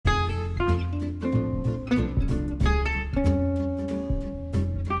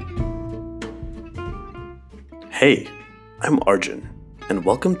Hey, I'm Arjun, and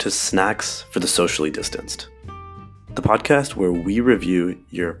welcome to Snacks for the Socially Distanced, the podcast where we review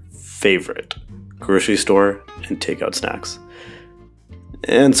your favorite grocery store and takeout snacks,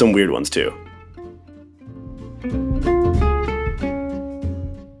 and some weird ones too.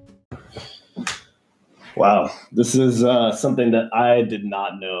 Wow, this is something that I did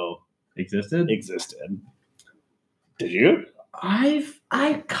not know existed. Did you? I've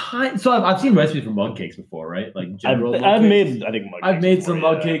seen recipes for mug cakes before, right? Like general mug I've cakes. made mug cakes I've made some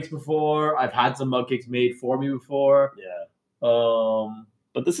before, mug cakes before. I've had some mug cakes made for me before. Yeah.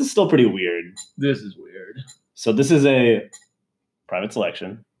 But this is still pretty weird. This is weird. So this is a private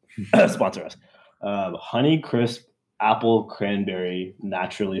selection. Sponsor us. Honey Crisp Apple Cranberry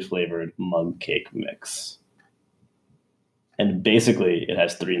Naturally Flavored Mug Cake Mix. And basically, it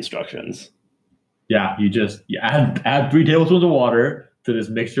has 3 instructions. Yeah, you add 3 tablespoons of water to this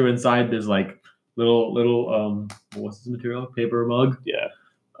mixture inside this like little what's this material? Paper mug. Yeah.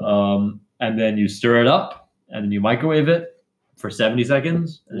 And then you stir it up, and then you microwave it for 70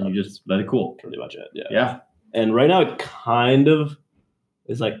 seconds, and then you just let it cool. Pretty much it. Yeah. Yeah. And right now, it kind of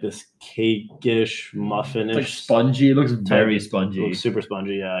is like this cake-ish, muffin-ish. It's like spongy. It looks very spongy. It looks super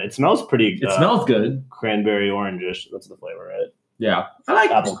spongy. Yeah. It smells pretty. It smells good. Cranberry orangish. That's the flavor, right? Yeah, I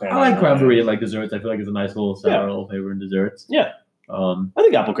like apple cranberry. I like cranberry in like desserts. I feel like it's a nice little sour little flavor in desserts. Yeah. I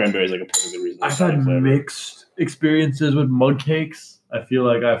think apple cranberry is like a perfect reason. I've had mixed experiences with mug cakes. I feel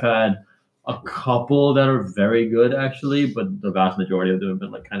like I've had a couple that are very good actually, but the vast majority of them have been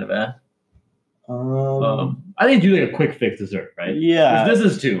like kind of eh. I think do like a quick fix dessert, right? Yeah. This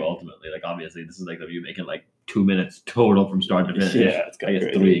is 2 ultimately. Like obviously, this is like you make it like 2 minutes total from start to finish. Yeah, it's I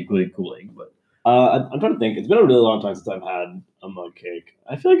guess 3 including cooling, but. I'm trying to think. It's been a really long time since I've had a mug cake.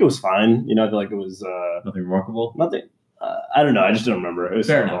 I feel like it was fine. I feel like it was nothing remarkable. Nothing. I don't know. I just don't remember. It was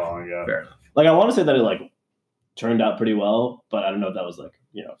fair so enough. long ago. Fair enough. Like I want to say that it like turned out pretty well, but I don't know if that was like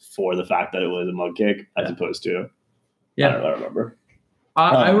for the fact that it was a mug cake as opposed to. I don't remember.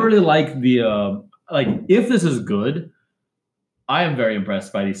 I really like the if this is good. I am very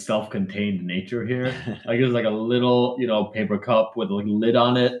impressed by the self-contained nature here. Like there's like a little paper cup with a lid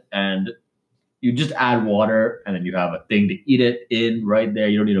on it, and you just add water, and then you have a thing to eat it in right there.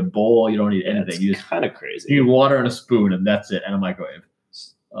 You don't need a bowl. You don't need anything. You just kind of crazy. You need water and a spoon, and that's it, and a microwave.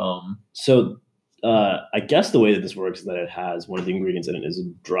 So I guess the way that this works is that it has one of the ingredients in it is a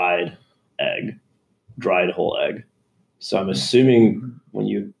dried whole egg. So I'm assuming when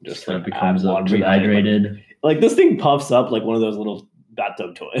you just kind of becomes rehydrated, like this thing puffs up like one of those little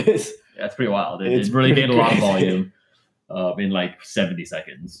bathtub toys. Yeah, it's pretty wild. It's really gained a lot of volume. In like 70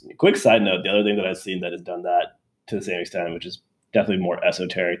 seconds. Quick side note, the other thing that I've seen that has done that to the same extent, which is definitely more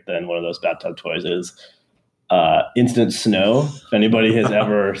esoteric than one of those bathtub toys, is instant snow. If anybody has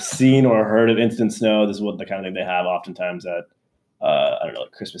ever seen or heard of instant snow, this is what the kind of thing they have oftentimes at,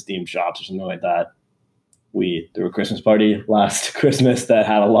 like Christmas themed shops or something like that. We threw a Christmas party last Christmas that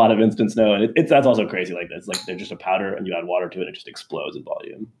had a lot of instant snow, and that's also crazy like this. Like they're just a powder and you add water to it and it just explodes in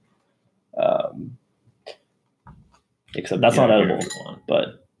volume. Except that's not edible,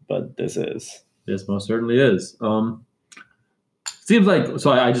 but this is. This most certainly is. Seems like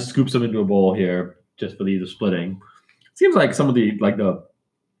so. I just scooped some into a bowl here just for the ease of splitting. Seems like some of the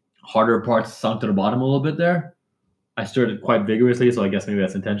harder parts sunk to the bottom a little bit there. I stirred it quite vigorously, so I guess maybe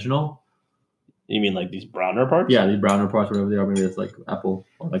that's intentional. You mean like these browner parts? Yeah, these browner parts, whatever they are. Maybe it's like apple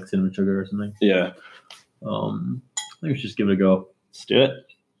or like cinnamon sugar or something. Yeah. Let's just give it a go. Let's do it.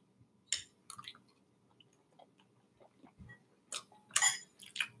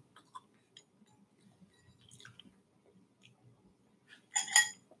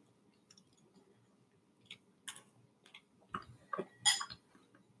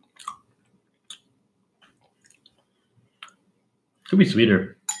 Could be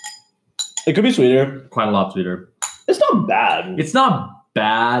sweeter. It could be sweeter. Quite a lot sweeter. It's not bad. It's not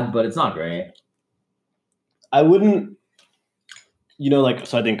bad, but it's not great. I wouldn't,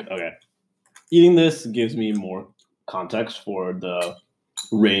 so I think, eating this gives me more context for the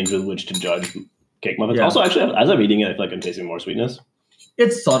range with which to judge cake muffins. Yeah. Also, actually, as I'm eating it, I feel like I'm tasting more sweetness.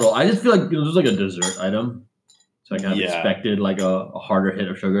 It's subtle. I just feel like there's like a dessert item. So I kind of expected like a harder hit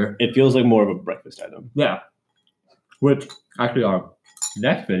of sugar. It feels like more of a breakfast item. Yeah. Which actually our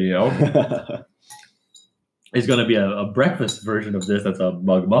next video is going to be a breakfast version of this. That's a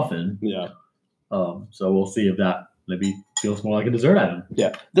mug muffin. Yeah. So we'll see if that maybe feels more like a dessert item.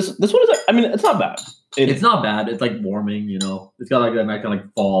 Yeah. This one is. It's not bad. It's not bad. It's like warming. It's got like that kind of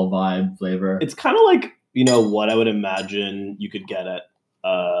like fall vibe flavor. It's kind of like what I would imagine you could get at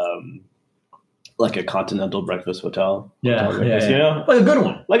like a continental breakfast hotel. Yeah. Like a good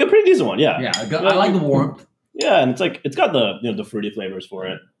one. Like a pretty decent one. Yeah. Yeah. I like the warmth. Yeah, and it's got the the fruity flavors for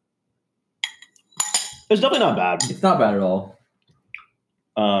it. It's definitely not bad. It's not bad at all.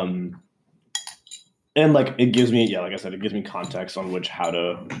 And like it gives me, like I said, it gives me context on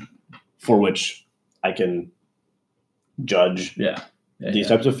for which I can judge these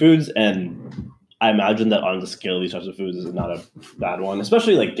types of foods. And I imagine that on the scale of these types of foods is not a bad one,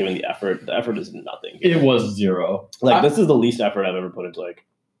 especially like given the effort. The effort is nothing. It was 0. Like this is the least effort I've ever put into like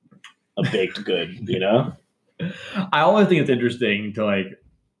a baked good, I always think it's interesting to like,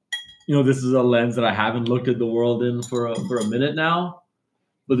 this is a lens that I haven't looked at the world in for a minute now,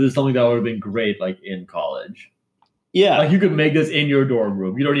 but this is something that would have been great like in college. Yeah. Like you could make this in your dorm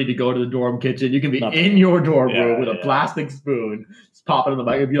room. You don't need to go to the dorm kitchen. You can be in your dorm room with a plastic spoon, just pop it in the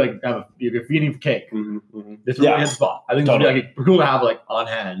mic. If you like if you're feeding cake, this is a really good spot. I think it's really like cool to have like on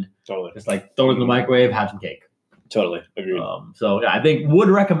hand. Totally. Just like throw it in the microwave, have some cake. Totally agreed. So I think would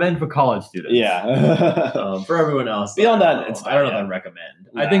recommend for college students. Yeah. For everyone else, beyond that, I don't know if I recommend.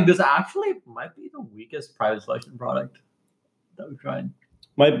 Nah. I think this actually might be the weakest private selection product that we've tried.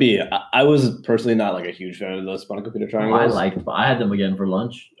 Might be. I was personally not like a huge fan of those Spanakopita Peter triangles. I had them again for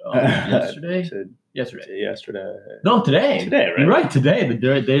lunch yesterday. Yesterday. No, today. Today, right? You're right. Today.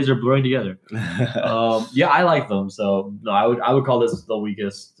 The days are blurring together. I like them. So no, I would call this the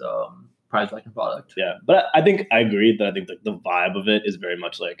weakest prize selection product. Yeah, but I think I agree that I think the vibe of it is very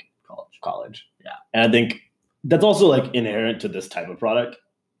much like college. Yeah, and I think that's also like inherent to this type of product.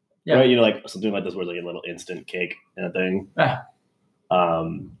 Yeah, right. Like something like this where it's like a little instant cake and a thing. Yeah.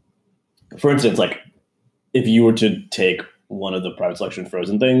 For instance, like if you were to take one of the private selection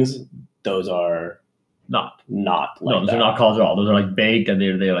frozen things, those are not like those are not college at all. Those are like baked and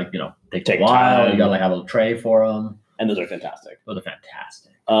they like they take a while. Time. You gotta like have a little tray for them, and those are fantastic.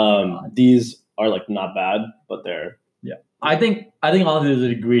 These are like not bad, but they're I think honestly there's a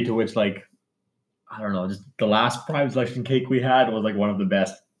degree to which like I don't know, just the last private selection cake we had was like one of the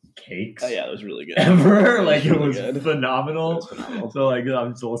best cakes. Oh yeah, it was really good. Ever. Like it was phenomenal. So like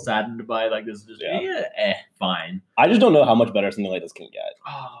I'm so saddened by like this just fine. I just don't know how much better something like this can get.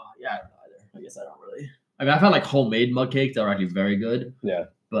 Oh yeah, I don't know either. I guess I don't really. I mean I've had like homemade mug cakes that are actually very good. Yeah.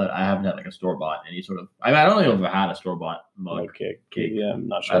 But I haven't had like a store bought any sort of I don't know if I've had a store bought mug cake. Yeah, I'm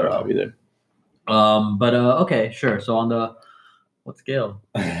not sure I have either. But okay, sure. So on the what scale?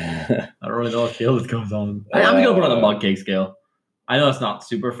 I don't really know what scale this goes on. I'm gonna put on the mug cake scale. I know it's not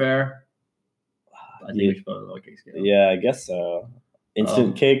super fair. I think we should put on the mug cake scale. Yeah, I guess so.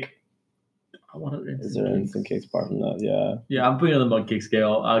 Instant cake. Is there instant cakes apart from that? Yeah. Yeah, I'm putting it on the mug cake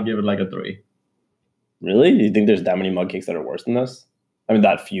scale. I'll give it like a 3. Really? You think there's that many mug cakes that are worse than this? I mean,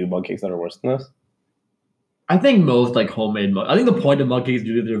 that few mug cakes that are worse than this? I think most like homemade mug. I think the point of mug cakes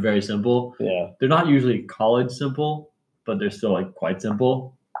is they're very simple. Yeah. They're not usually college simple, but they're still like quite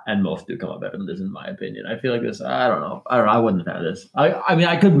simple. And most do come out better than this, in my opinion. I feel like this. I don't know. I wouldn't have had this. I mean,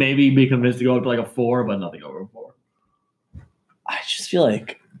 I could maybe be convinced to go up to like a 4, but nothing over a 4. I just feel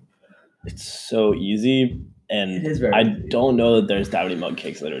like it's so easy, and it is very I easy. Don't know that there's that many mug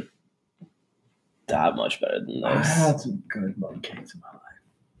cakes that are that much better than this. I've had some good mug cakes in my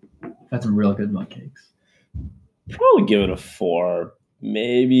life. I've had some real good mug cakes. Probably give it a 4,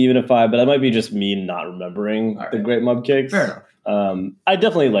 maybe even a 5, but that might be just me not remembering the great mug cakes. Fair enough. I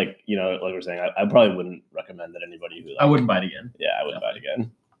definitely like we're saying, I probably wouldn't recommend that anybody who I wouldn't buy it again. Yeah, I wouldn't buy it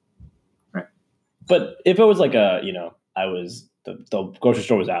again. Right. But if it was like I was the grocery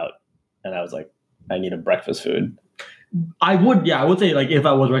store was out and I was like, I need a breakfast food. I would say like if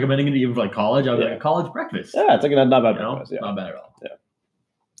I was recommending it even for like college, I would like a college breakfast. Yeah, it's like not bad breakfast. Yeah. Not bad at all. Yeah.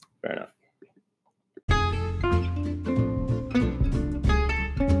 Fair enough.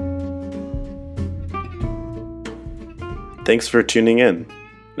 Thanks for tuning in.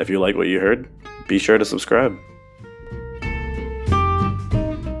 If you like what you heard, be sure to subscribe.